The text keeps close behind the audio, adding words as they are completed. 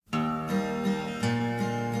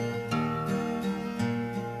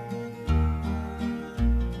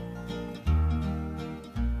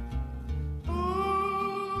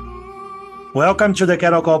Welcome to the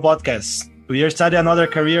Cattle Call podcast. We are starting another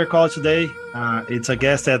career call today. It's a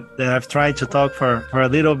guest that I've tried to talk for a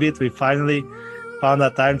little bit. We finally found a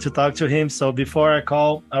time to talk to him. So before I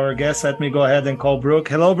call our guest, let me go ahead and call Brooke.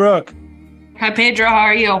 Hello, Brooke. Hi, Pedro. How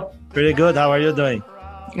are you? Pretty good. How are you doing?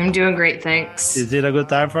 I'm doing great, thanks. Is it a good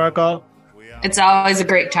time for a call? It's always a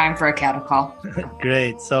great time for a cattle call.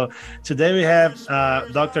 Great. So today we have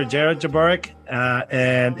Dr. Jared Jaborek,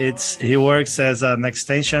 and he works as an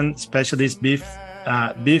extension specialist, beef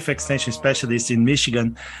extension specialist in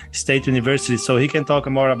Michigan State University. So he can talk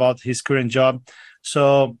more about his current job.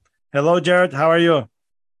 So hello, Jared. How are you?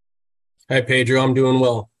 Hi, Pedro. I'm doing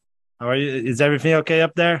well. How are you? Is everything okay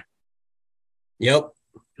up there? Yep.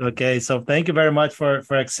 Okay. So thank you very much for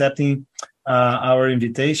accepting our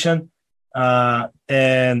invitation.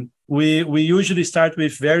 And we usually start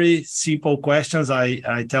with very simple questions.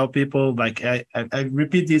 I tell people, like I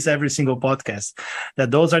repeat this every single podcast, that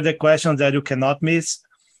those are the questions that you cannot miss.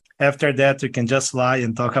 After that, you can just lie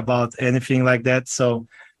and talk about anything like that. So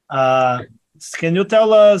can you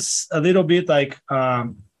tell us a little bit like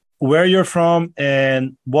where you're from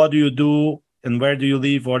and what do you do and where do you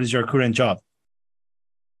live? What is your current job?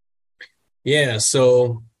 Yeah.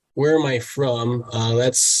 So where am I from?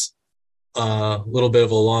 That's a little bit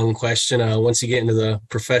of a long question. Once you get into the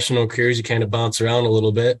professional careers, you kind of bounce around a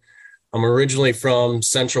little bit. I'm originally from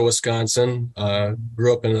central Wisconsin.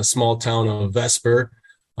 Grew up in a small town of Vesper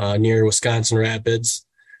near Wisconsin Rapids.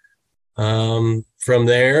 From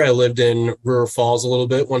there, I lived in River Falls a little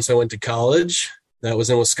bit once I went to college. That was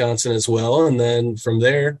in Wisconsin as well. And then from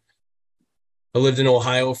there, I lived in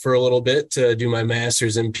Ohio for a little bit to do my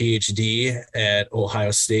master's and PhD at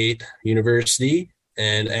Ohio State University.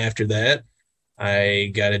 And after that,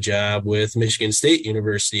 I got a job with Michigan State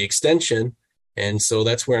University Extension. And so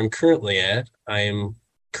that's where I'm currently at. I am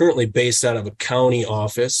currently based out of a county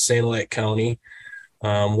office, Sanilac County,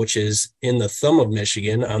 which is in the thumb of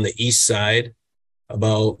Michigan on the east side,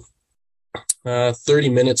 about 30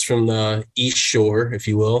 minutes from the east shore, if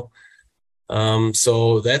you will.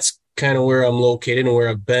 So that's kind of where I'm located and where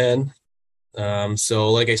I've been.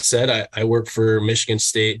 So like I said, I work for Michigan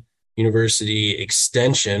State University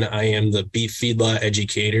Extension. I am the beef feedlot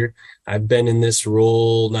educator. I've been in this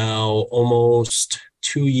role now almost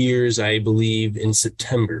 2 years, I believe, in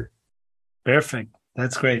September. Perfect.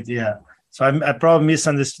 That's great. Yeah. So I probably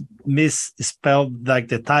misspelled like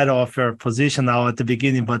the title of your position now at the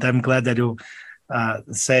beginning, but I'm glad that you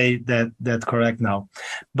say that correct now.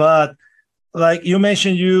 But like you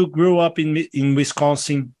mentioned, you grew up in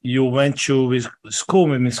Wisconsin. You went to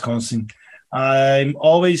school in Wisconsin. I'm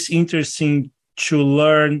always interested to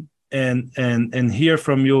learn and hear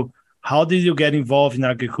from you. How did you get involved in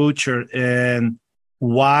agriculture and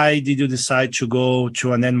why did you decide to go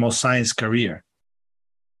to an animal science career?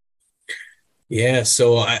 Yeah,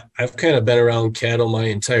 so I've kind of been around cattle my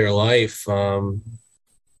entire life.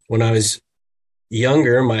 When I was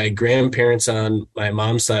younger, my grandparents on my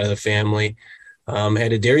mom's side of the family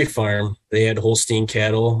had a dairy farm. They had Holstein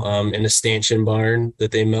cattle in a stanchion barn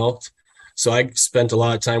that they milked. So I spent a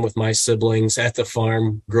lot of time with my siblings at the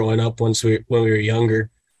farm growing up when we were younger.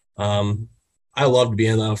 I loved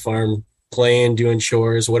being on the farm, playing, doing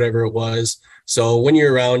chores, whatever it was. So when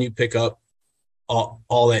you're around, you pick up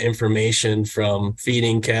all that information from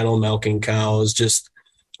feeding cattle, milking cows, just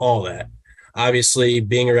all that. Obviously,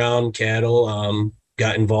 being around cattle,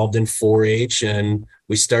 got involved in 4-H, and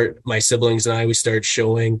my siblings and I started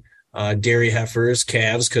showing dairy heifers,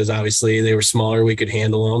 calves, because obviously they were smaller, we could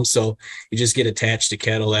handle them. So you just get attached to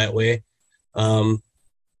cattle that way.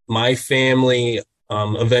 My family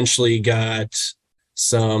eventually got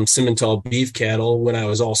some Simmental beef cattle when I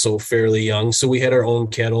was also fairly young. So we had our own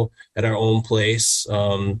cattle at our own place.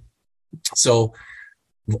 So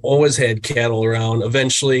we've always had cattle around.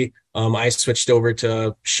 Eventually, I switched over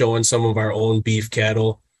to showing some of our own beef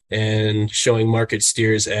cattle and showing market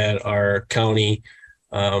steers at our county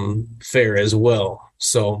fair as well.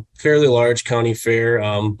 So fairly large county fair,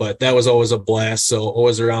 but that was always a blast. So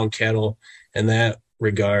always around cattle in that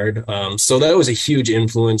regard. So that was a huge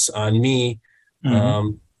influence on me.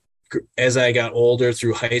 Mm-hmm. As I got older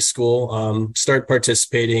through high school, started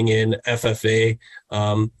participating in FFA,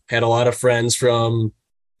 had a lot of friends from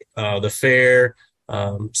the fair.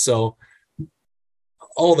 So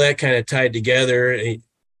all that kind of tied together.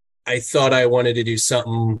 I thought I wanted to do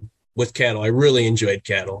something with cattle. I really enjoyed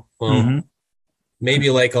cattle. Mm-hmm. Maybe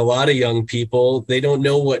like a lot of young people, they don't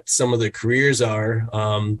know what some of the careers are.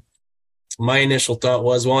 my initial thought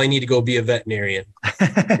was, well, I need to go be a veterinarian.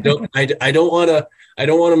 I don't want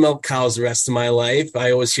to milk cows the rest of my life.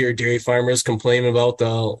 I always hear dairy farmers complain about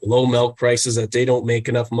the low milk prices, that they don't make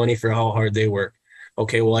enough money for how hard they work.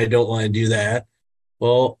 Okay, well, I don't want to do that.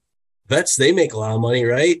 Well, vets, they make a lot of money,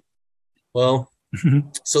 right? Well,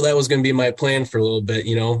 so that was going to be my plan for a little bit,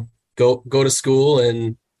 go to school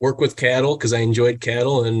and work with cattle because I enjoyed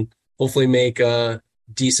cattle and hopefully make a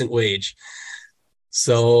decent wage.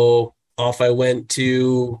 So off I went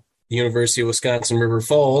to the University of Wisconsin River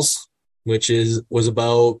Falls, which was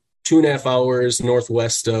about 2.5 hours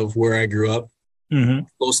northwest of where I grew up,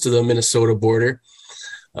 close to the Minnesota border.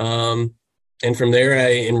 And from there,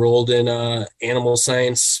 I enrolled in a animal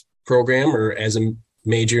science program, or as a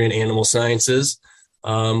major in animal sciences,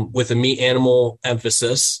 with a meat animal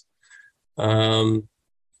emphasis. And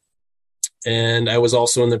I was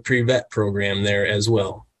also in the pre-vet program there as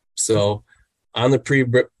well. So on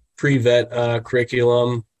the pre-vet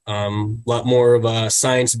curriculum, a lot more of a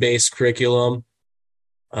science-based curriculum.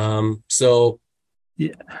 So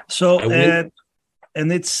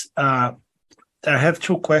it's I have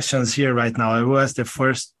two questions here right now. I will ask the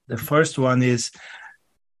first one is,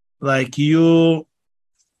 like, you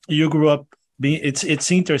grew up being,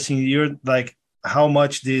 it's interesting. You're like, how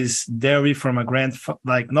much this dairy from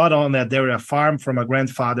like not only a dairy, a farm from a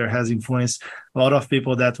grandfather has influenced a lot of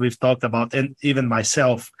people that we've talked about, and even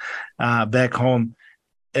myself back home.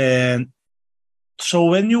 And so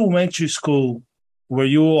when you went to school, were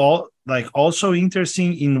you all like also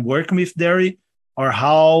interested in working with dairy, or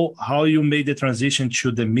how you made the transition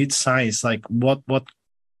to the meat science? Like what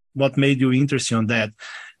made you interested in that?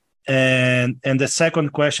 And the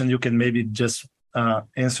second question, you can maybe just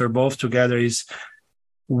answer both together, is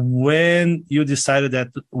when you decided that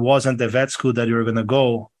wasn't the vet school that you were going to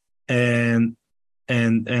go, and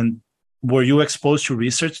were you exposed to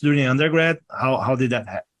research during undergrad? How did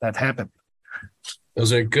that happen?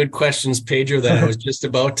 Those are good questions, Pedro, that I was just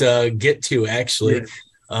about to get to, actually.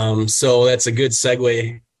 Yeah. So that's a good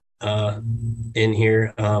segue in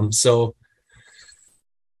here. So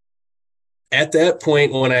at that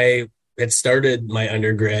point, when I had started my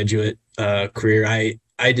undergraduate career, I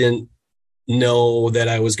didn't know that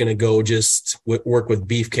I was going to go just work with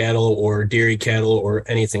beef cattle or dairy cattle or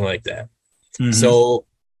anything like that. Mm-hmm. So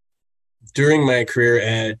during my career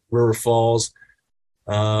at River Falls,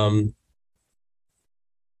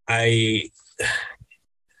 it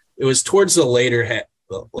was towards the later,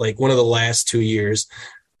 like one of the last 2 years.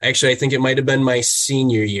 Actually, I think it might have been my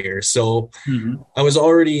senior year. So I was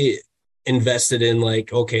already invested in,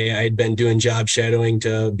 like, okay, I'd been doing job shadowing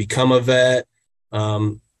to become a vet.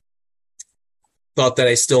 Thought that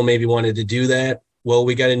I still maybe wanted to do that. Well,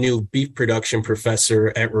 we got a new beef production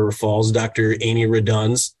professor at River Falls, Dr. Amy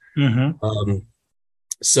Reduns.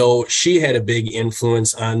 So she had a big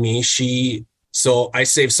influence on me. So I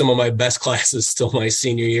saved some of my best classes till my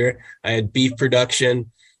senior year. I had beef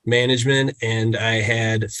production management and I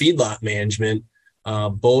had feedlot management,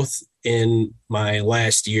 both in my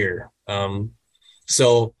last year.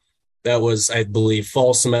 So that was, I believe,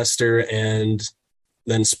 fall semester and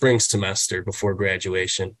then spring semester before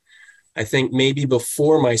graduation. I think maybe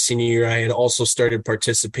before my senior year, I had also started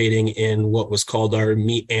participating in what was called our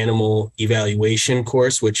meat animal evaluation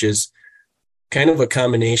course, which is kind of a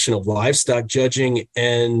combination of livestock judging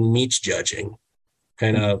and meats judging,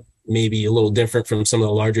 kind of maybe a little different from some of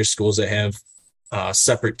the larger schools that have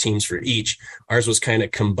separate teams for each. Ours was kind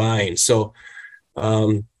of combined. So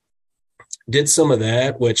did some of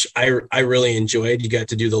that, which I really enjoyed. You got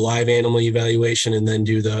to do the live animal evaluation and then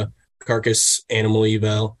do the carcass animal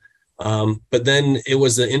eval. But then it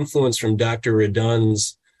was the influence from Dr.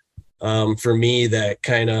 Reduns for me that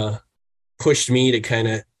kind of pushed me to kind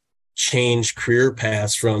of change career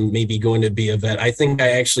paths from maybe going to be a vet. I think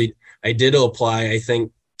I did apply, I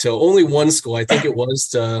think, to only one school. I think it was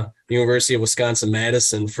to the University of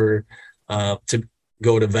Wisconsin-Madison to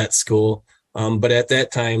go to vet school. But at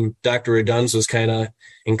that time, Dr. Reduns was kind of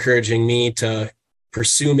encouraging me to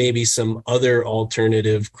pursue maybe some other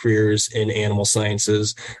alternative careers in animal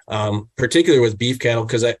sciences, particularly with beef cattle,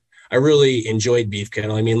 because I really enjoyed beef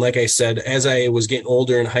cattle. I mean, like I said, as I was getting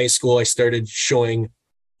older in high school, I started showing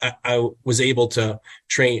I was able to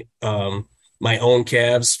train my own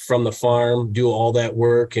calves from the farm, do all that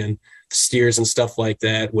work and steers and stuff like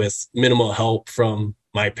that with minimal help from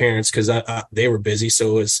my parents because they were busy.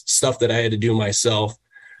 So it was stuff that I had to do myself.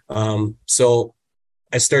 So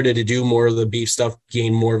I started to do more of the beef stuff,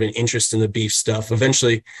 gain more of an interest in the beef stuff.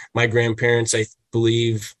 Eventually, my grandparents, I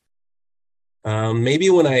believe, maybe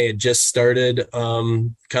when I had just started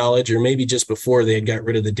college or maybe just before, they had got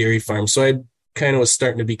rid of the dairy farm. So I'd kind of was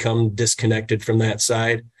starting to become disconnected from that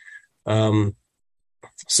side.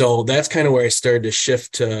 So that's kind of where I started to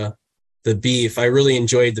shift to the beef. I really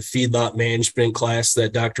enjoyed the feedlot management class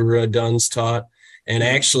that Dr. Reduns taught. And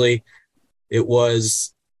actually, it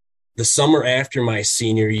was the summer after my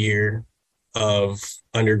senior year of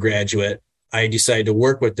undergraduate, I decided to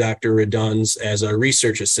work with Dr. Reduns as a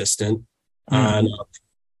research assistant on a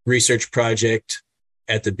research project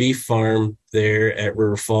at the beef farm there at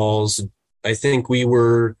River Falls. I think we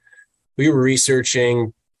were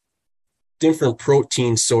researching different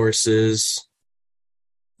protein sources,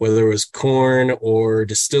 whether it was corn or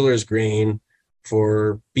distiller's grain,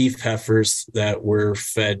 for beef heifers that were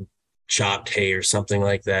fed chopped hay or something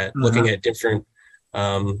like that, looking at different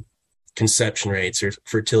conception rates or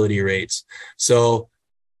fertility rates. So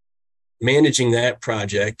managing that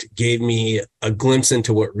project gave me a glimpse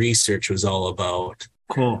into what research was all about.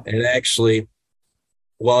 Cool. And actually,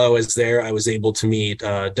 while I was there, I was able to meet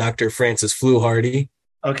Dr. Francis Fluharty.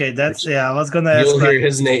 Okay, I was going to ask. You'll hear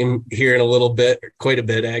his name here in a little bit, quite a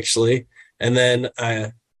bit, actually. And then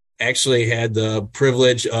I actually had the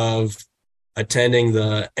privilege of attending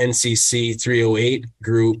the NCC 308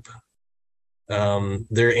 group.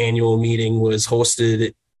 Their annual meeting was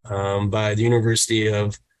hosted by the University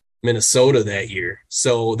of Minnesota that year.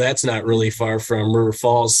 So that's not really far from River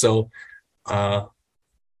Falls. So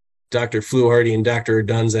Dr. Fluharty and Dr.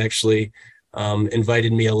 Reduns actually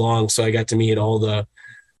invited me along. So I got to meet all the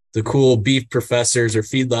cool beef professors or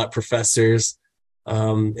feedlot professors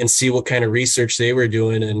and see what kind of research they were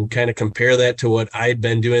doing and kind of compare that to what I'd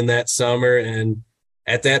been doing that summer. And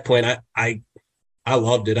at that point, I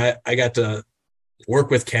loved it. I got to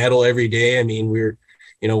work with cattle every day. I mean, we were,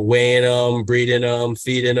 weighing them, breeding them,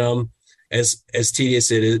 feeding them, as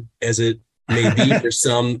tedious as it may be for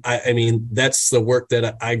some. I mean, that's the work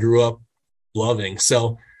that I grew up loving.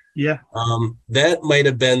 So yeah, that might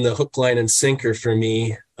have been the hook, line, and sinker for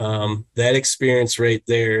me. That experience right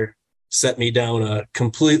there set me down a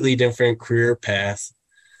completely different career path.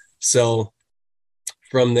 So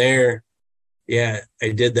from there, I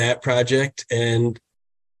did that project, and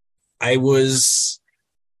I was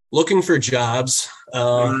looking for jobs,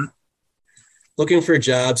 and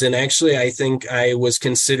actually I think I was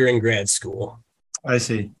considering grad school. I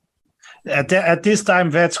see. At this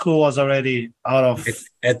time, vet school was already out of...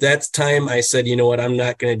 At that time, I said, you know what, I'm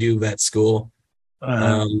not going to do vet school.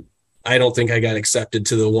 I don't think I got accepted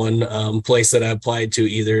to the one place that I applied to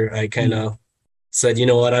either. I kind of said, you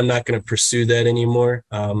know what, I'm not going to pursue that anymore.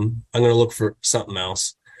 I'm going to look for something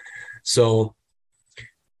else. So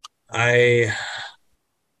I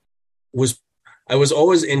was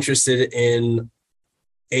always interested in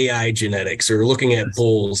AI genetics or looking at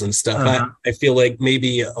bulls and stuff. I feel like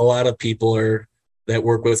maybe a lot of people that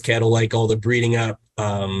work with cattle like all the breeding up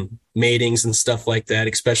matings and stuff like that,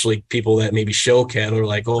 especially people that maybe show cattle are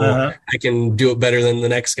like, I can do it better than the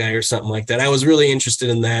next guy or something like that. I was really interested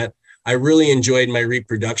in that. I really enjoyed my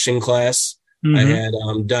reproduction class. I had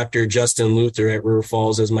Dr. Justin Luther at River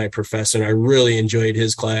Falls as my professor, and I really enjoyed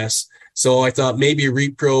his class. So I thought maybe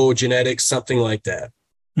repro genetics, something like that.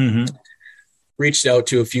 Reached out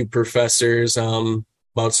to a few professors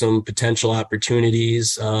about some potential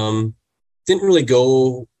opportunities. Didn't really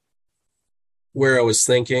go where I was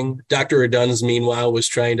thinking. Dr. Reduns, meanwhile, was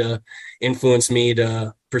trying to influence me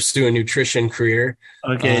to pursue a nutrition career.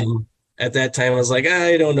 Okay. At that time, I was like,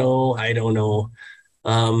 I don't know.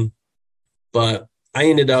 But I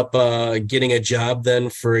ended up getting a job then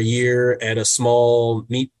for a year at a small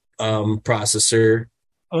meat processor,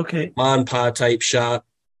 mom and pop type shop,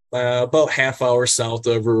 about half hour south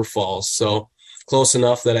of River Falls. So close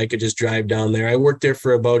enough that I could just drive down there. I worked there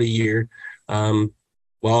for about a year.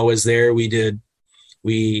 While I was there, we did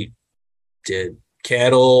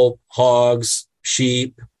cattle, hogs,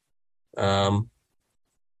 sheep,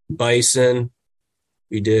 bison.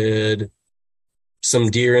 We did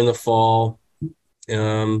some deer in the fall.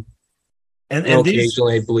 And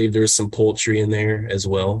occasionally, I believe there was some poultry in there as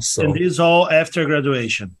well. So, and these all after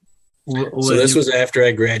graduation. So this was after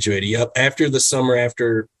I graduated. Yep, after the summer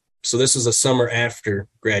after. So this was a summer after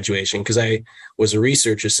graduation because I was a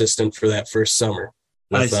research assistant for that first summer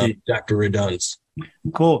with Dr. Reduns.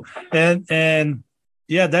 Cool. And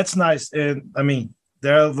yeah, that's nice. And I mean,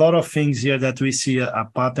 there are a lot of things here that we see a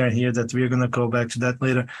pattern here that we're going to go back to that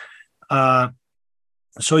later.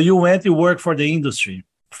 So you went to work for the industry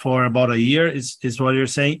for about a year is what you're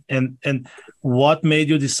saying. And what made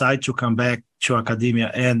you decide to come back to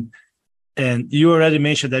academia? And you already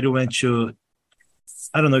mentioned that you went to,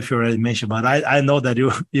 I don't know if you already mentioned, but I know that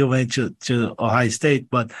you went to Ohio State,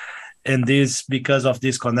 and this because of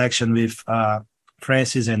this connection with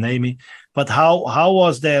Francis and Amy. But how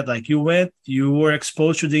was that? Like you were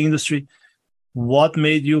exposed to the industry. What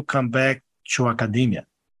made you come back to academia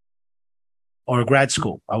or grad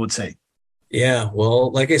school, I would say? Yeah,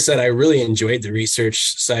 well, like I said, I really enjoyed the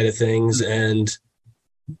research side of things. And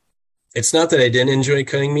it's not that I didn't enjoy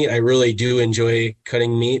cutting meat. I really do enjoy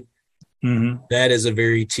cutting meat. Mm-hmm. That is a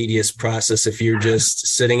very tedious process if you're just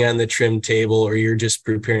sitting on the trim table or you're just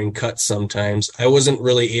preparing cuts sometimes. I wasn't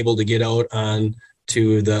really able to get out on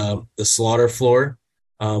to the slaughter floor,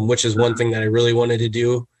 which is one thing that I really wanted to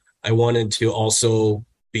do. I wanted to also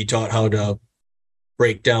be taught how to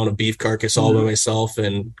break down a beef carcass all by myself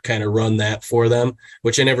and kind of run that for them,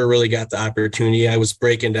 which I never really got the opportunity. I was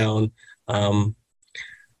breaking down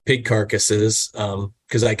pig carcasses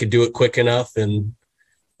because I could do it quick enough,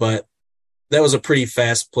 but that was a pretty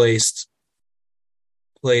fast paced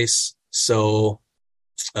place. So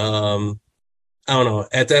I don't know.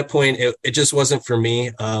 At that point, it just wasn't for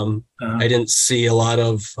me. I didn't see a lot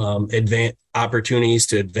of opportunities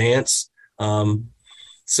to advance.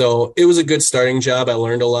 So it was a good starting job. I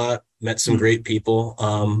learned a lot, met some great people.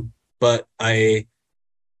 But I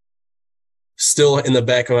still in the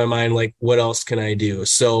back of my mind, like, what else can I do?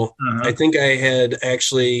 So I think I had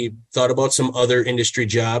actually thought about some other industry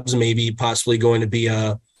jobs, maybe possibly going to be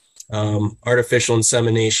a artificial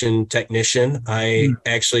insemination technician. I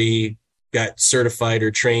actually got certified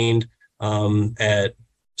or trained by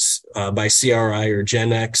CRI or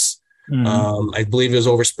Gen X. I believe it was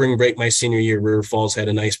over spring break my senior year. River Falls had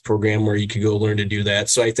a nice program where you could go learn to do that.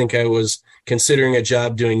 So I think I was considering a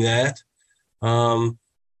job doing that.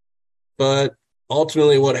 But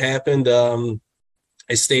ultimately what happened,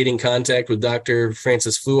 I stayed in contact with Dr.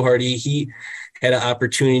 Francis Fluharty. He had an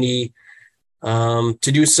opportunity to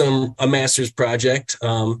do a master's project.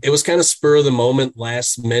 It was kind of spur of the moment,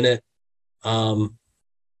 last minute,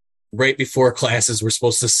 right before classes were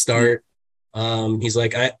supposed to start. He's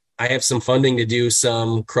like, I have some funding to do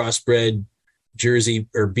some crossbred Jersey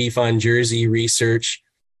or beef on Jersey research.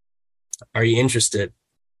 Are you interested?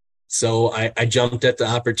 So I jumped at the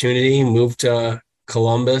opportunity, moved to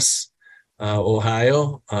Columbus,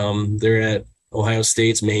 Ohio. They're at Ohio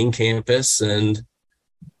State's main campus, and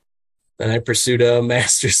then I pursued a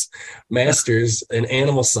master's in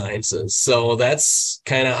animal sciences. So that's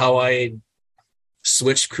kind of how I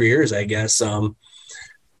switched careers, I guess.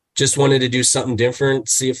 Just wanted to do something different,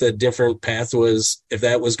 see if the different path if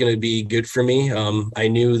that was going to be good for me. I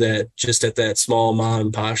knew that just at that small mom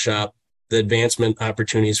and pop shop, the advancement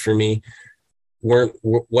opportunities for me weren't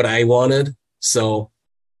what I wanted. So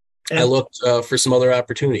I looked for some other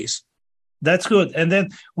opportunities. That's good. And then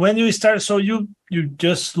when you start, so you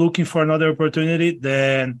just looking for another opportunity,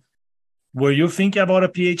 then were you thinking about a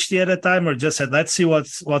PhD at the time, or just said, let's see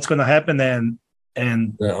what's going to happen?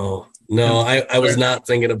 And No, I was not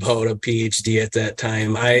thinking about a PhD at that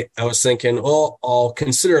time. I was thinking, well, I'll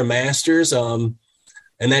consider a master's, and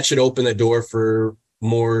that should open the door for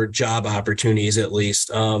more job opportunities, at least.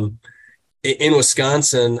 In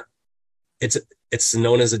Wisconsin, it's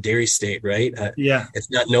known as a dairy state, right? Yeah. It's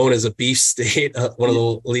not known as a beef state, one of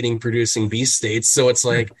the leading producing beef states. So it's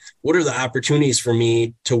like, what are the opportunities for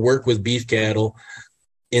me to work with beef cattle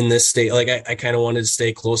in this state? Like I kind of wanted to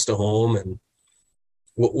stay close to home, and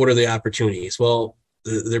what are the opportunities? Well,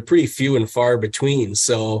 they're pretty few and far between.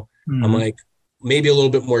 So I'm like, maybe a little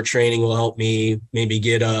bit more training will help me maybe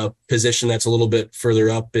get a position that's a little bit further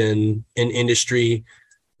up in industry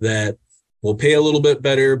that will pay a little bit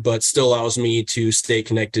better, but still allows me to stay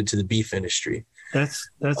connected to the beef industry. That's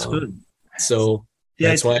good. So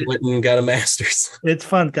that's why I went and got a master's. It's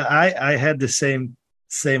fun. I had the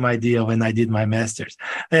same idea when I did my master's,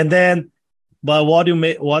 and then, but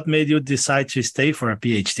what made you decide to stay for a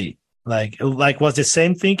PhD? Like was the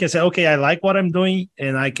same thing? I said, okay, I like what I'm doing,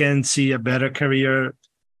 and I can see a better career,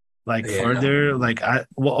 further.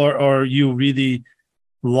 Or you really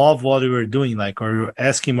love what you were doing, or you're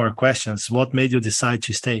asking more questions. What made you decide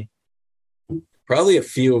to stay? Probably a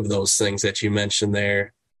few of those things that you mentioned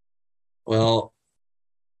there. Well,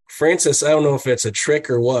 Francis, I don't know if it's a trick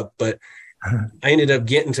or what, but I ended up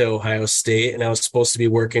getting to Ohio State, and I was supposed to be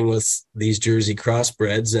working with these Jersey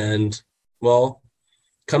crossbreds. And, well,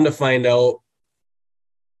 come to find out,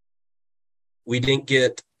 we didn't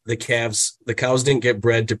get the calves. The cows didn't get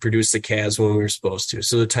bred to produce the calves when we were supposed to.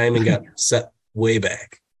 So the timing got set way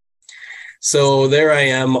back. So there I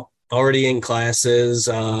am, already in classes,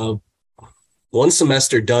 one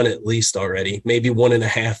semester done at least already, maybe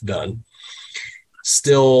 1.5 done.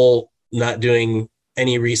 Still not doing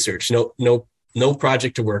any research, no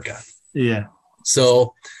project to work on. Yeah.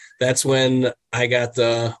 So that's when I got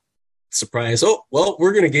the surprise. Oh, well,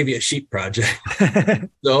 we're going to give you a sheep project.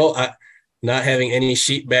 So not having any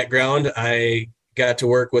sheep background, I got to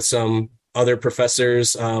work with some other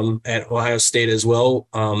professors at Ohio State as well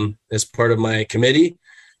as part of my committee.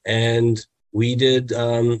 And we did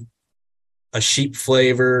a sheep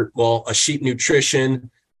flavor, well, a sheep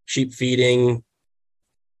nutrition, sheep feeding,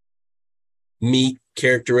 meat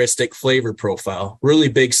characteristic flavor profile. Really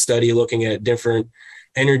big study looking at different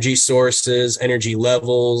energy sources, energy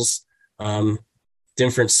levels,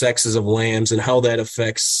 different sexes of lambs, and how that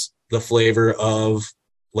affects the flavor of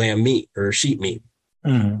lamb meat or sheep meat.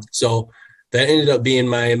 Mm-hmm. So that ended up being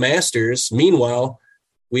my master's. Meanwhile,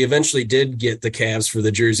 we eventually did get the calves for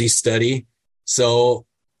the Jersey study. So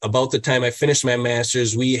about the time I finished my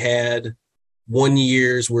master's, we had 1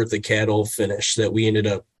 year's worth of cattle finished that we ended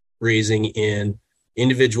up raising in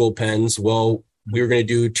individual pens. Well, we were going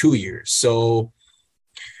to do 2 years. So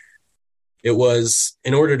it was,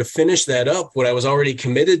 in order to finish that up, what I was already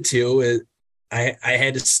committed to, I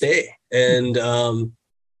had to stay. And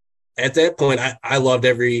at that point, I loved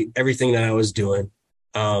everything that I was doing.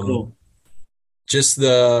 Cool. Just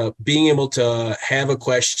the being able to have a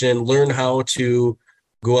question, learn how to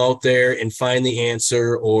go out there and find the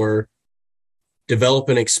answer, or develop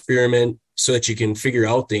an experiment so that you can figure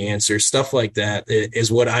out the answer. Stuff like that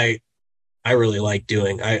is what I really like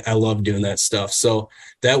doing. I love doing that stuff. So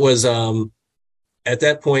that was, at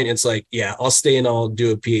that point, it's like, yeah, I'll stay and I'll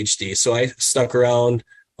do a PhD. So I stuck around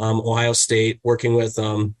Ohio State working with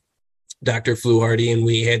Dr. Fluharty, and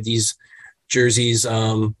we had these jerseys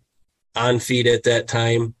on feed at that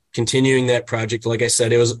time, continuing that project. Like I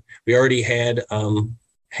said, we already had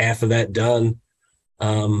half of that done.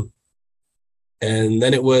 And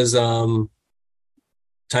then it was time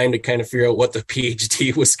to kind of figure out what the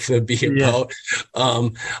PhD was going to be about.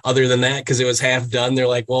 Other than that, because it was half done, they're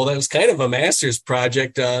like, well, that was kind of a master's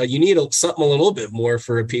project. You need something a little bit more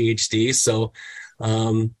for a PhD. So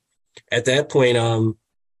at that point,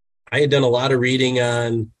 I had done a lot of reading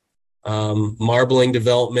on marbling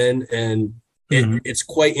development, and it's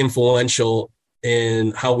quite influential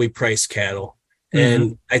in how we price cattle.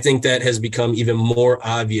 And I think that has become even more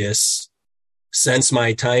obvious since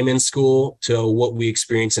my time in school to what we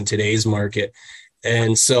experience in today's market.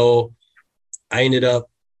 And so I ended up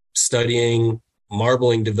studying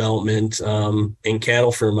marbling development in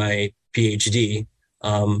cattle for my PhD.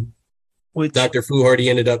 Dr. Fluharty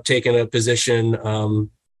ended up taking a position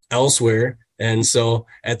elsewhere. And so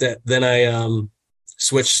then I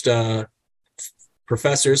switched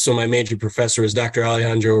professors. So my major professor was Dr.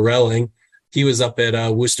 Alejandro Relling. He was up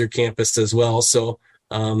at Worcester campus as well. So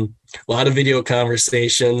a lot of video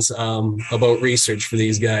conversations about research for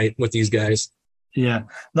these guys. Yeah,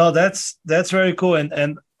 no, that's very cool.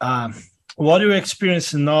 And what you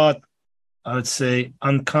experience not, I would say,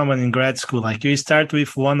 uncommon in grad school. Like you start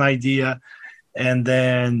with one idea, and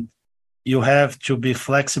then you have to be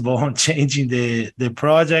flexible on changing the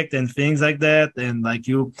project and things like that. And like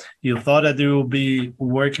you thought that you will be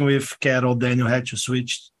working with cattle, then you had to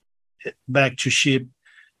switch back to sheep.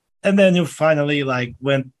 And then you finally like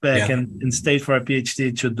went back and stayed for a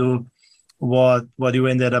PhD to do what you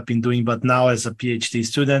ended up in doing. But now as a PhD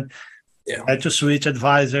student, had to switch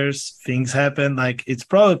advisors. Things happen. Like it's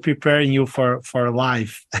probably preparing you for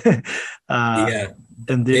life.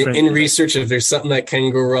 In research, if there's something that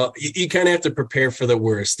can go wrong, you kind of have to prepare for the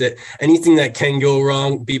worst. Anything that can go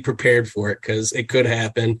wrong, be prepared for it, because it could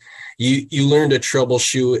happen. You learn to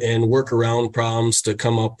troubleshoot and work around problems to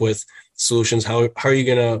come up with solutions. How are you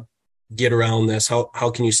going to get around this?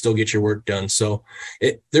 How can you still get your work done? So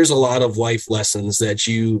there's a lot of life lessons that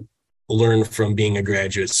you learn from being a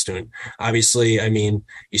graduate student. Obviously, I mean,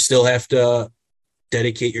 you still have to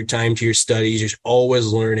dedicate your time to your studies. You're always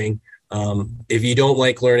learning. If you don't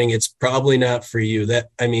like learning, it's probably not for you.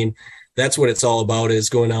 That's what it's all about, is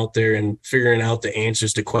going out there and figuring out the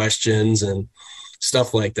answers to questions and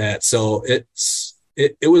stuff like that. So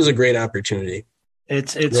it was a great opportunity.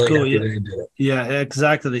 It's really cool. Yeah,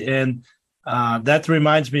 exactly. And that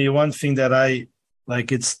reminds me one thing that I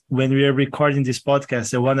like. It's when we are recording this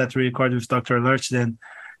podcast, the one that we recorded with Dr. Lurch, then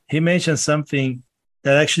he mentioned something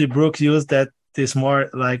that actually Brooke used that is more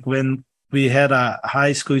like when we had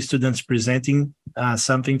high school students presenting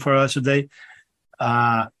something for us today.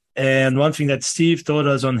 And one thing that Steve told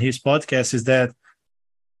us on his podcast is that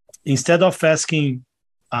instead of asking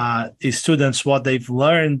students what they've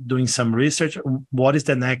learned doing some research, what is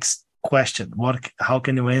the next question? How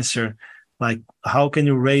can you answer? Like, how can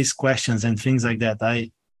you raise questions and things like that? I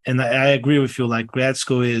agree with you. Like grad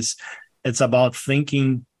school it's about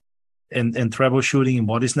thinking and troubleshooting and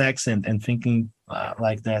what is next and thinking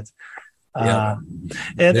like that. Yeah. Uh,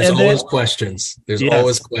 and There's and then always questions. There's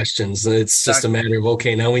always yes, questions. It's just a exactly. matter of,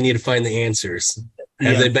 okay, now we need to find the answers.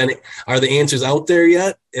 Yeah. Are the answers out there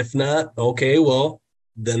yet? If not, okay, well,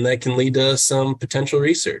 then that can lead to some potential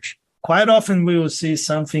research. Quite often we will see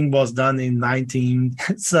something was done in 19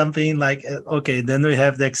 something like okay, then we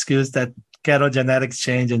have the excuse that cattle genetics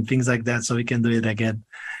change and things like that, so we can do it again.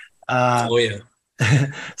 Uh, Oh, yeah.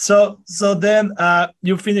 so then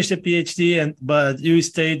you finished a PhD and but you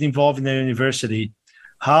stayed involved in the university.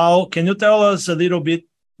 How can you tell us a little bit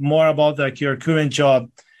more about like your current job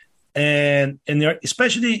and your,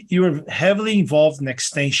 especially you were heavily involved in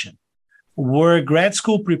extension. Were grad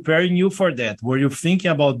school preparing you for that? Were you thinking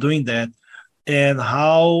about doing that? And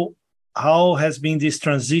how has been this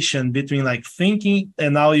transition between like thinking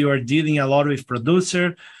and now you are dealing a lot with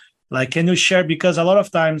producer? Like, can you share? Because a lot of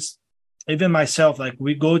times, even myself, like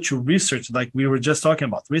we go to research, like we were just talking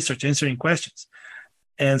about research, answering questions.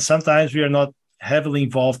 And sometimes we are not heavily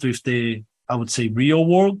involved with the, I would say, real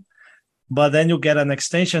world. But then you get an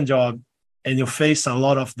extension job and you face a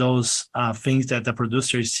lot of those things that the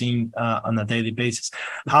producer is seeing on a daily basis.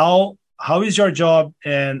 How is your job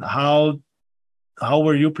and how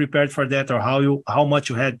were you prepared for that, or how much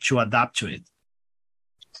you had to adapt to it?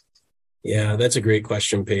 Yeah, that's a great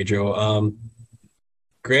question, Pedro.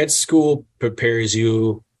 Grad school prepares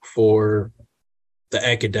you for the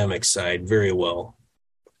academic side very well.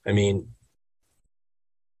 I mean,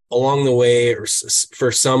 along the way, or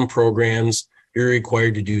for some programs, you're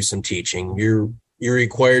required to do some teaching. You're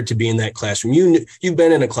required to be in that classroom. You've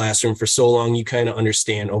been in a classroom for so long, you kind of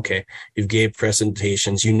understand, okay, you've gave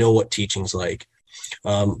presentations, you know what teaching's like.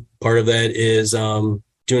 Part of that is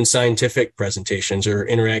doing scientific presentations or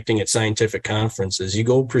interacting at scientific conferences. You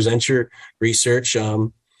go present your research,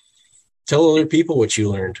 tell other people what you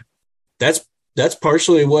learned. That's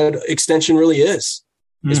partially what extension really is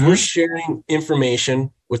we're sharing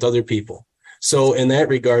information with other people. So in that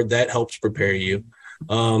regard, that helps prepare you.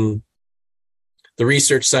 The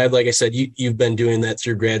research side, like I said, you've been doing that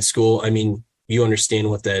through grad school. I mean, you understand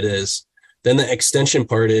what that is. Then the extension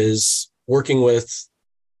part is working with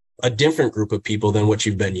a different group of people than what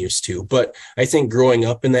you've been used to. But I think growing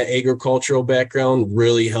up in that agricultural background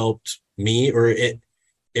really helped me, or it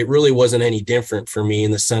really wasn't any different for me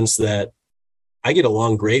in the sense that I get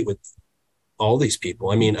along great with all these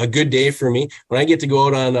people. I mean, a good day for me when I get to go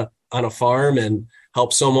out on a farm and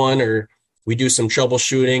help someone, or we do some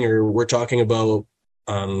troubleshooting, or we're talking about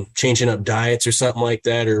changing up diets or something like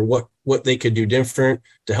that, or what they could do different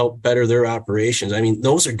to help better their operations. I mean,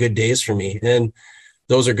 those are good days for me. And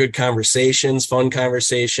those are good conversations, fun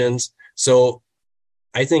conversations. So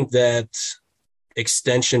I think that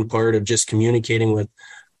extension part of just communicating with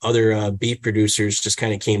other beef producers just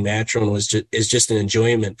kind of came natural and is just an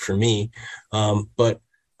enjoyment for me. But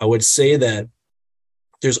I would say that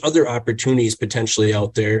there's other opportunities potentially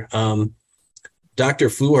out there. Dr.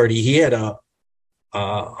 Fluharty, he had a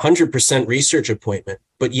 100% research appointment,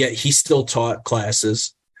 but yet he still taught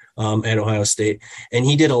classes at Ohio State. And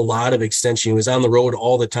he did a lot of extension. He was on the road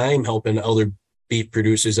all the time helping other beef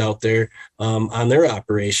producers out there on their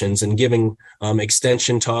operations and giving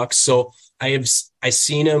extension talks. So I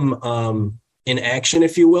seen him in action,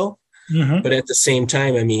 if you will. Mm-hmm. But at the same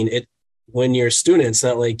time, I mean, when you're a student, it's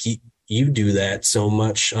not like you do that so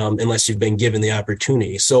much unless you've been given the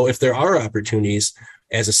opportunity. So if there are opportunities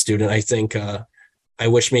as a student, I think I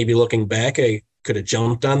wish maybe looking back, I could have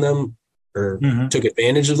jumped on them or took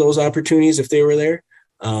advantage of those opportunities if they were there.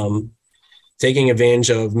 Taking advantage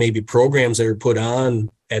of maybe programs that are put on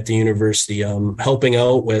at the university, helping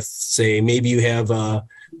out with, say, maybe you have,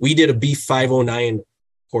 we did a Beef 509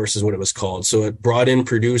 course is what it was called. So it brought in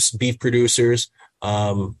beef producers,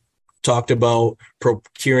 talked about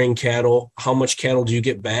procuring cattle. How much cattle do you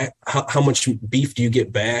get back? How much beef do you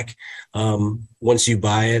get back once you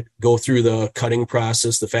buy it? Go through the cutting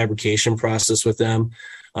process, the fabrication process with them.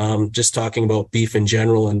 Just talking about beef in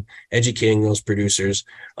general and educating those producers.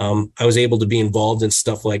 I was able to be involved in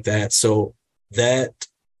stuff like that. So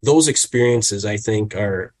those experiences, I think,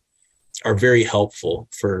 are very helpful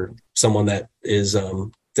for someone that is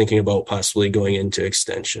thinking about possibly going into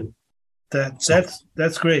extension. That's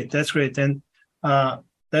great. That's great. And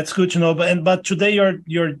that's good to know. But today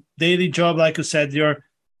your daily job, like you said,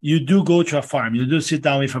 you do go to a farm, you do sit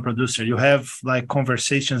down with a producer, you have like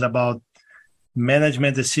conversations about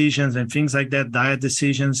management decisions and things like that, diet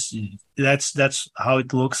decisions. That's how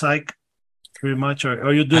it looks like pretty much,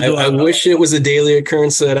 or you do. I wish it was a daily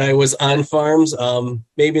occurrence that I was on farms.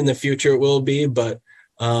 Maybe in the future it will be, but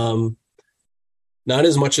not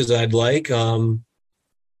as much as I'd like.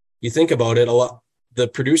 You think about it a lot. The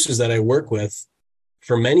producers that I work with,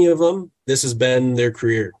 for many of them, this has been their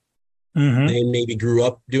career. Mm-hmm. They maybe grew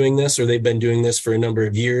up doing this, or they've been doing this for a number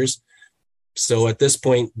of years. So at this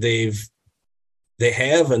point, they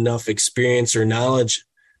have enough experience or knowledge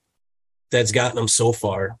that's gotten them so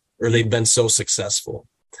far, or they've been so successful.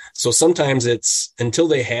 So sometimes it's until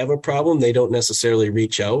they have a problem, they don't necessarily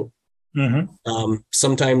reach out. Mm-hmm.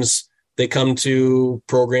 Sometimes they come to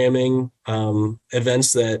programming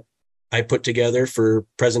events that I put together for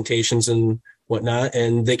presentations and whatnot,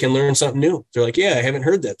 and they can learn something new. They're like, yeah, I haven't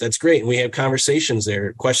heard that. That's great. And we have conversations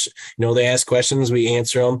there. They ask questions, we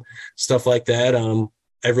answer them, stuff like that.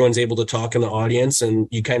 Everyone's able to talk in the audience, and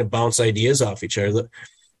you kind of bounce ideas off each other.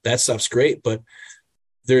 That stuff's great. But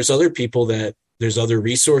there's other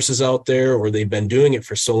resources out there, or they've been doing it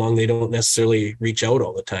for so long, they don't necessarily reach out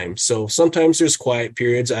all the time. So sometimes there's quiet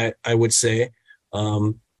periods, I would say.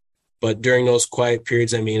 But during those quiet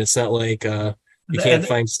periods, I mean, it's not like you can't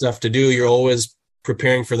find stuff to do. You're always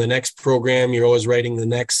preparing for the next program. You're always writing the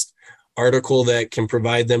next article that can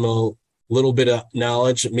provide them a little bit of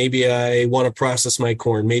knowledge. Maybe I want to process my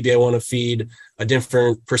corn. Maybe I want to feed a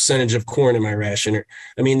different percentage of corn in my ration.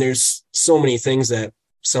 I mean, there's so many things that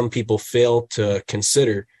some people fail to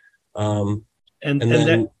consider. And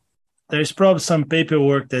then there's probably some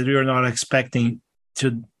paperwork that you're not expecting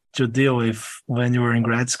to deal with when you were in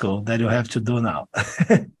grad school that you have to do now.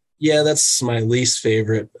 Yeah, that's my least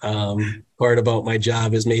favorite part about my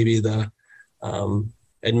job is maybe the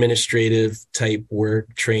administrative type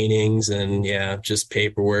work, trainings, and just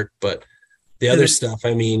paperwork. But the other stuff,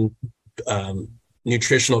 I mean,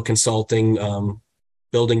 nutritional consulting,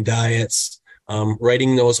 building diets,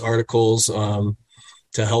 writing those articles to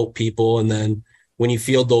help people. And then when you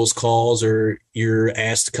field those calls or you're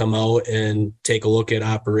asked to come out and take a look at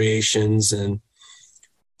operations and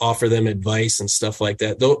offer them advice and stuff like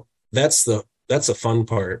that, though, that's the fun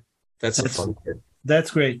part. That's the fun part.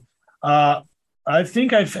 That's great. I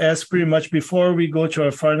think I've asked pretty much. Before we go to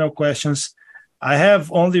our final questions, I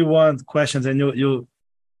have only one question, and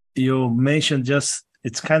you mentioned just,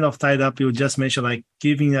 it's kind of tied up. You just mentioned like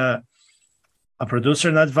giving a producer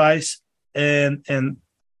an advice, and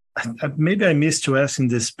maybe I missed to ask in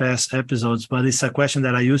this past episodes, but it's a question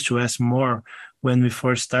that I used to ask more when we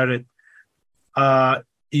first started.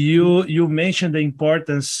 You mentioned the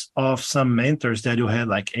importance of some mentors that you had,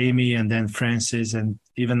 like Amy and then Francis and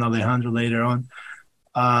even Alejandro later on.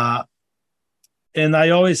 And I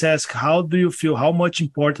always ask, how do you feel, how much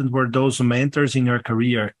important were those mentors in your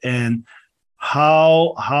career? And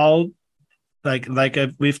how like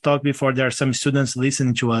we've talked before, there are some students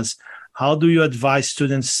listening to us. How do you advise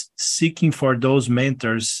students seeking for those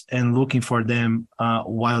mentors and looking for them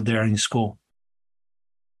while they're in school?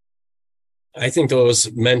 I think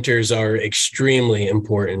those mentors are extremely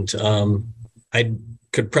important. I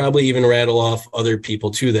could probably even rattle off other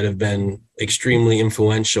people too that have been extremely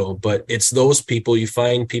influential, but it's those people, you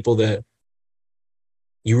find people that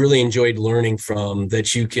you really enjoyed learning from,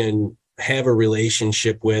 that you can have a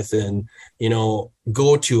relationship with and,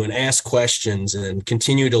 go to and ask questions and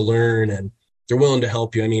continue to learn, and they're willing to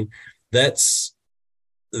help you. I mean, that's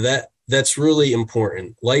really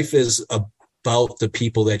important. Life is about the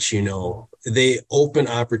people that you know. They open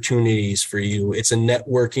opportunities for you. It's a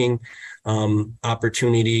networking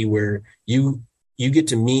opportunity where you get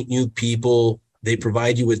to meet new people. They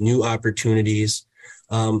provide you with new opportunities.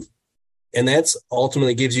 And that's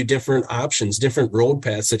ultimately gives you different options, different road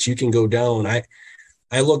paths that you can go down.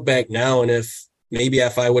 I look back now, and if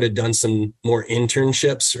I would have done some more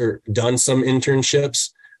internships or done some internships,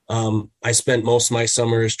 I spent most of my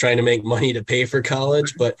summers trying to make money to pay for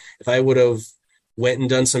college. But if I would have went and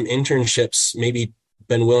done some internships, maybe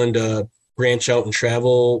been willing to branch out and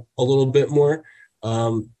travel a little bit more,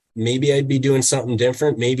 maybe I'd be doing something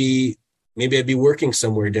different. Maybe I'd be working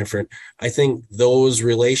somewhere different. I think those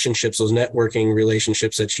relationships, those networking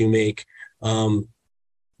relationships that you make,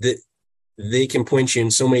 that they can point you in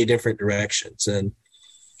so many different directions. And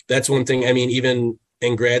that's one thing. I mean, even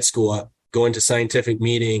in grad school, going to scientific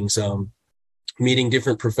meetings, meeting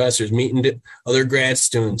different professors, meeting other grad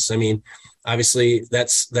students. I mean, obviously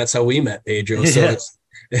that's how we met, Pedro. So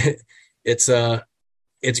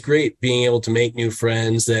it's great being able to make new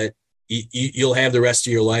friends that you'll have the rest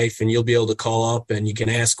of your life, and you'll be able to call up and you can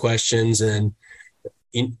ask questions, and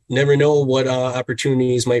you never know what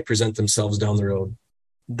opportunities might present themselves down the road.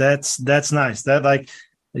 That's nice. That, like,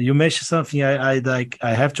 you mentioned something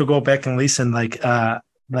I have to go back and listen. Like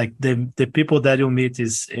the people that you meet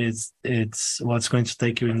it's what's going to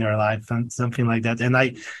take you in your life, and something like that. And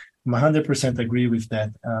I 100% agree with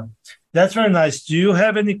that. That's very nice. Do you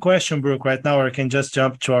have any question, Brooke, right now, or I can just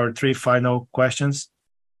jump to our 3 final questions?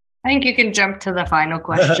 I think you can jump to the final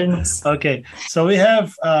questions. Okay, so we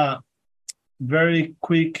have very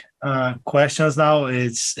quick questions now.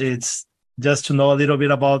 It's just to know a little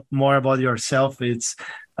bit more about yourself. It's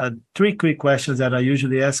three quick questions that I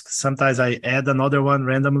usually ask. Sometimes I add another one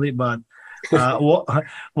randomly, but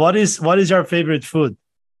what is your favorite food?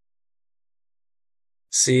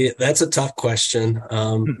 See, that's a tough question.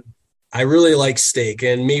 I really like steak,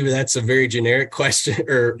 and maybe that's a very generic question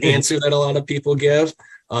or answer that a lot of people give.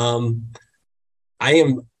 I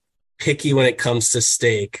am picky when it comes to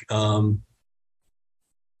steak.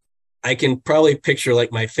 I can probably picture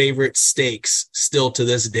like my favorite steaks still to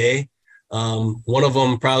this day. One of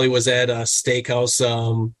them probably was at a steakhouse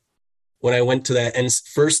when I went to that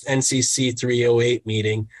first NCC 308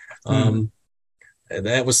 meeting.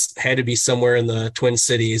 That had to be somewhere in the Twin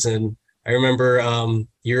Cities. And I remember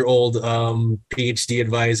your old PhD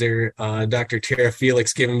advisor, Dr. Tara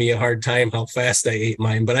Felix, giving me a hard time how fast I ate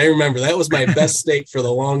mine. But I remember that was my best steak for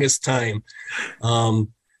the longest time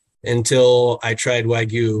until I tried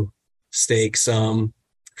Wagyu steaks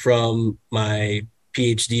from my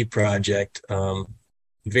PhD project.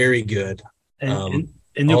 Very good. And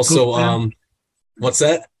you also, what's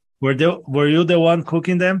that? Were you the one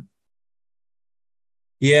cooking them?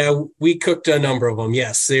 Yeah, we cooked a number of them.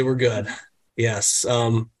 Yes, they were good. Yes.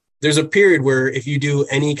 There's a period where if you do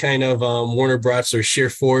any kind of Werner Brotzer shear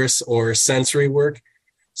force or sensory work,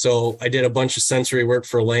 so I did a bunch of sensory work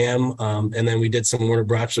for lamb, and then we did some Werner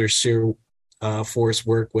Brotzer shear force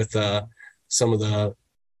work with some of the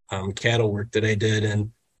cattle work that I did.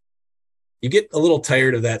 And you get a little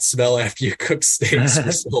tired of that smell after you cook steaks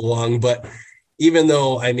for so long. But even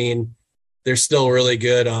though, I mean, they're still really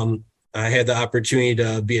good. I had the opportunity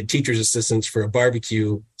to be a teacher's assistant for a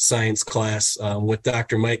barbecue science class with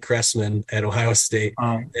Dr. Mike Cressman at Ohio State.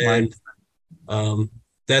 And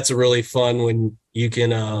that's a really fun when you can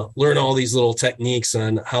learn all these little techniques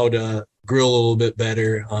on how to grill a little bit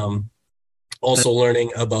better. Also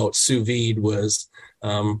learning about sous vide was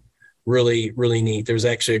really, really neat. There was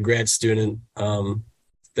actually a grad student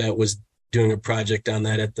that was doing a project on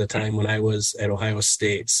that at the time when I was at Ohio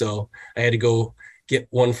State. So I had to go get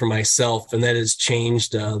one for myself, and that has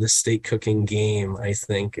changed the steak cooking game, I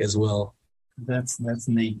think, as well. That's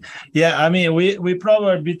neat. Yeah, I mean, we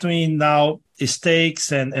probably are between now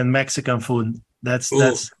steaks and Mexican food. That's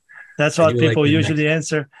what people usually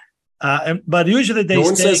answer. But usually no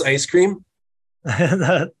one says ice cream.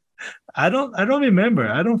 I don't remember.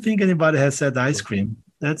 I don't think anybody has said ice cream.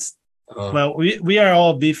 That's well, we are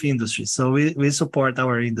all beef industry, so we support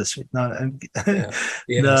our industry.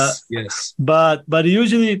 Yes. But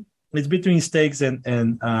usually it's between steaks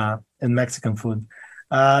and Mexican food.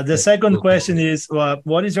 The second question is,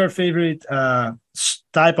 what is your favorite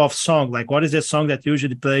type of song? Like, what is the song that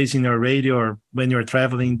usually plays in your radio or when you're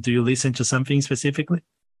traveling? Do you listen to something specifically?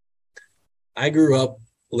 I grew up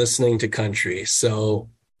listening to country, so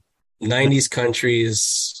 90s country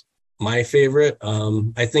is my favorite.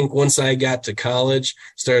 I think once I got to college,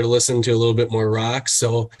 started listening to a little bit more rock,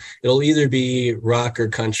 so it'll either be rock or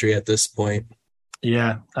country at this point.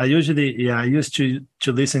 Yeah, I used to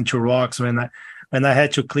listen to rocks when I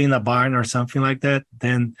had to clean a barn or something like that.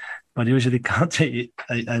 But usually country,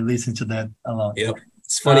 I listen to that a lot. Yep,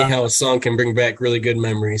 it's funny how a song can bring back really good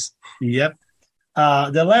memories. Yep.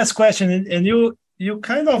 The last question, and you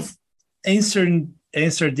kind of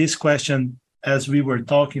answered this question as we were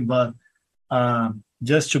talking, but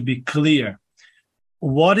just to be clear,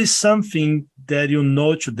 what is something that you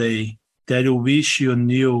know today that you wish you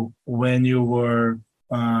knew when you were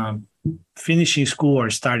finishing school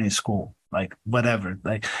or starting school, like whatever,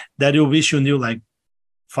 like that you wish you knew like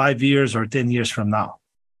 5 years or 10 years from now?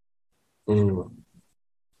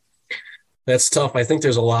 That's tough. I think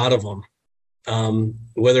there's a lot of them.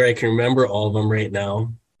 Whether I can remember all of them right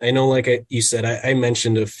now. I know, like you said, I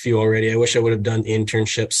mentioned a few already. I wish I would have done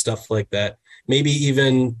internships, stuff like that. Maybe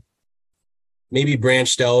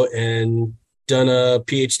branched out and done a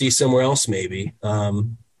PhD somewhere else, maybe.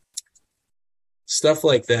 Stuff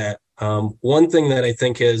like that. One thing that I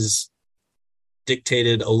think has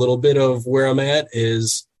dictated a little bit of where I'm at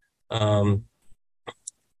is the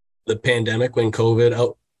pandemic when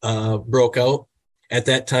COVID broke out. At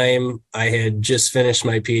that time, I had just finished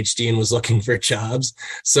my PhD and was looking for jobs.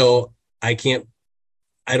 So I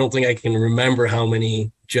don't think I can remember how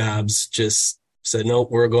many jobs just said, nope,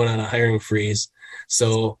 we're going on a hiring freeze.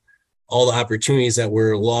 So all the opportunities that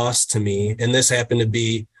were lost to me, and this happened to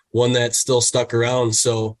be one that still stuck around.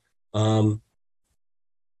 So, here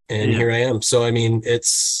I am. So, I mean,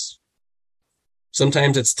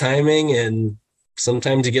 sometimes it's timing and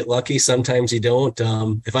Sometimes you get lucky, sometimes you don't.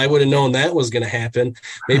 If I would have known that was going to happen,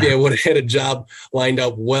 maybe I would have had a job lined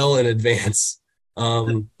up well in advance.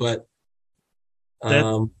 But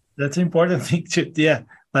that's an important thing to,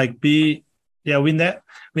 like we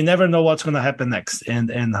never know what's going to happen next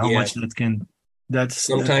and how much that can,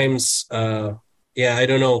 sometimes, I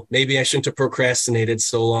don't know. Maybe I shouldn't have procrastinated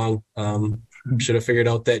so long. Should have figured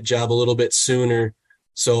out that job a little bit sooner.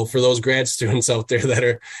 So for those grad students out there that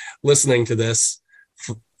are listening to this,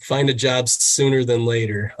 find a job sooner than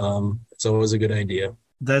later. It's always a good idea.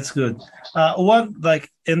 That's good.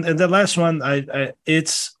 And the last one,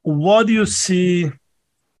 it's what do you see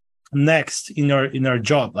next in your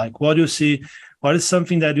job? Like, what do you see? What is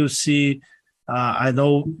something that you see? I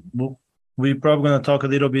know we're probably going to talk a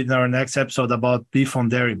little bit in our next episode about beef on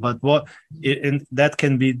dairy, but and that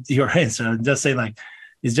can be your answer. I'm just saying, like,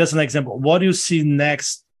 it's just an example. What do you see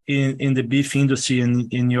next in the beef industry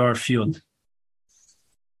in your field?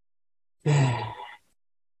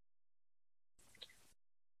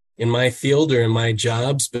 In my field or in my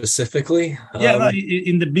job specifically?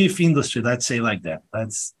 In the beef industry, let's say like that.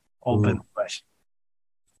 That's open question.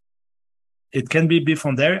 It can be beef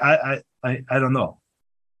on dairy. I don't know.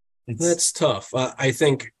 That's tough. I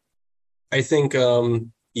think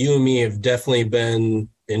you and me have definitely been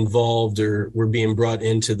involved, or we're being brought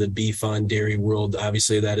into the beef on dairy world.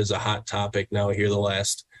 Obviously, that is a hot topic now here the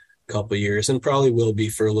last couple of years, and probably will be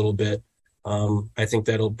for a little bit. I think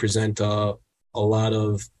that'll present a lot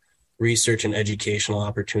of research and educational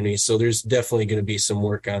opportunities. So there's definitely going to be some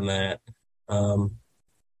work on that.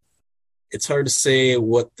 It's hard to say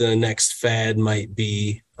what the next fad might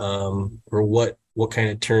be, or what kind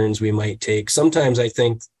of turns we might take. Sometimes I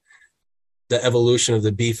think the evolution of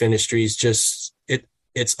the beef industry is just,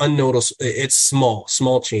 it's unnoticed. It's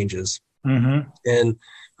small changes. Mm-hmm. And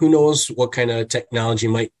who knows what kind of technology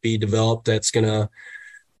might be developed that's going to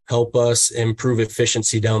help us improve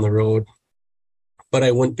efficiency down the road. But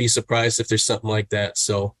I wouldn't be surprised if there's something like that.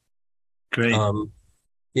 So great.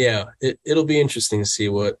 It'll be interesting to see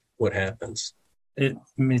what happens.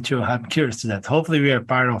 Me too. I'm curious to that. Hopefully we are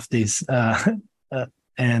part of this,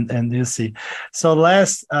 and you'll see. So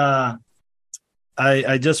last,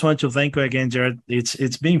 I just want to thank you again, Jared.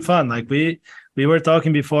 It's been fun. Like we were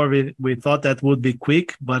talking before, we thought that would be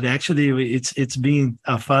quick, but actually it's been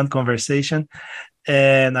a fun conversation.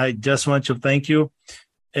 And I just want to thank you.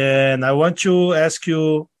 And I want to ask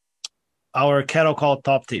you our cattle call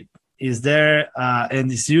top tip. Is there,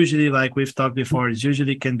 and it's usually like we've talked before, it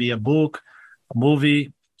usually can be a book, a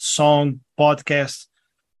movie, song, podcast,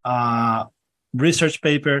 research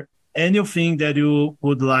paper, anything that you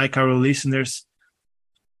would like our listeners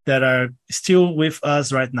that are still with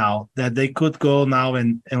us right now, that they could go now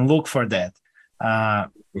and look for that.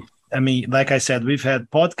 I mean, like I said, we've had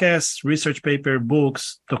podcasts, research paper,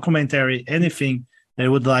 books, documentary, anything they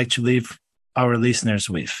would like to leave our listeners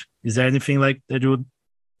with. Is there anything like that you would?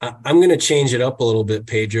 I'm going to change it up a little bit,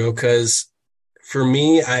 Pedro, because for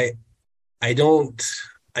me, I don't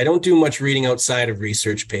do much reading outside of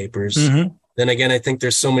research papers. Mm-hmm. Then again, I think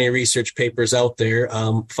there's so many research papers out there.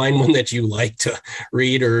 Find one that you like to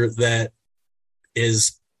read, or that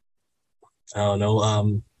is, I don't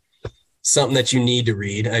know, something that you need to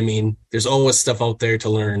read. I mean, there's always stuff out there to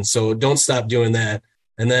learn, so don't stop doing that.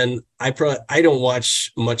 And then I don't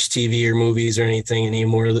watch much TV or movies or anything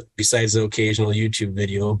anymore besides the occasional YouTube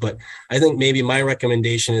video. But I think maybe my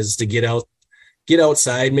recommendation is to get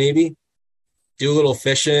outside, maybe do a little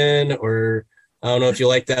fishing, or I don't know if you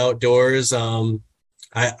like the outdoors.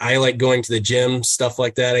 I like going to the gym, stuff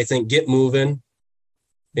like that. I think get moving.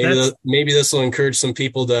 Maybe this will encourage some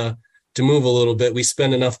people to move a little bit. We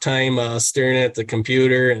spend enough time staring at the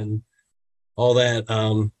computer and all that.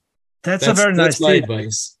 That's a very nice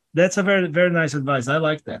advice. That's a very, very nice advice. I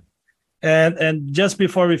like that. And just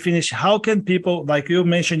before we finish, how can people, like you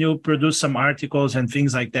mentioned, you produce some articles and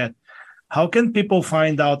things like that. How can people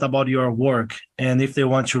find out about your work, and if they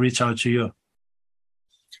want to reach out to you?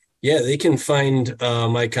 Yeah, they can find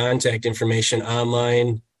my contact information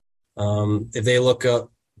online. If they look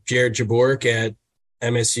up Jared Jaborek at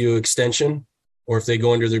MSU Extension, or if they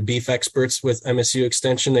go under their beef experts with MSU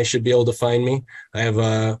Extension, they should be able to find me. I have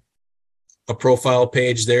a profile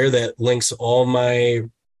page there that links all my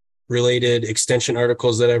related extension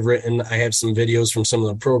articles that I've written. I have some videos from some of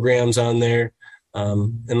the programs on there.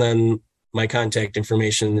 And then my contact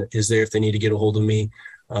information is there if they need to get a hold of me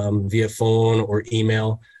via phone or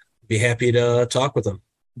email. Be happy to talk with them.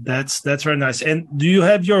 That's very nice. And do you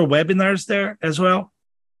have your webinars there as well?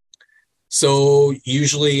 So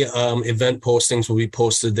usually event postings will be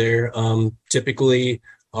posted there. Typically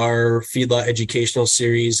our feedlot educational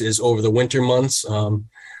series is over the winter months.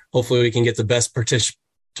 Hopefully we can get the best participation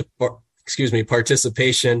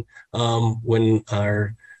when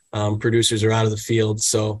our producers are out of the field.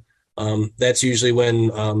 So that's usually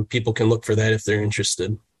when people can look for that if they're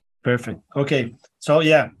interested. Perfect. Okay. So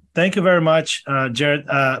yeah, thank you very much, Jared.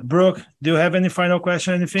 Brooke, do you have any final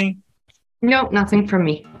question, anything? No, nothing from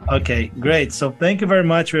me. Okay, great. So thank you very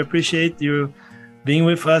much. We appreciate you being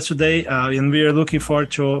with us today, and we are looking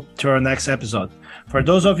forward to our next episode. For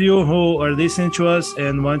those of you who are listening to us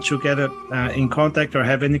and want to get in contact or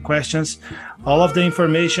have any questions, all of the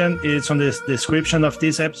information is on the description of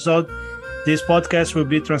this episode. This podcast will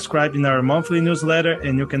be transcribed in our monthly newsletter,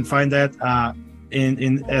 and you can find that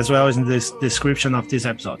in as well as in the description of this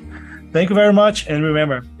episode. Thank you very much, and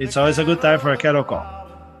remember, it's always a good time for a cattle call.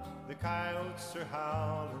 The coyotes are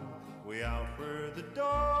howling way out where the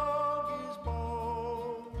dog is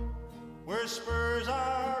born, where spurs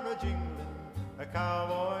are a-jingling, a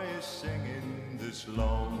cowboy is singing this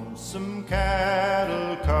lonesome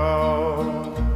cattle call.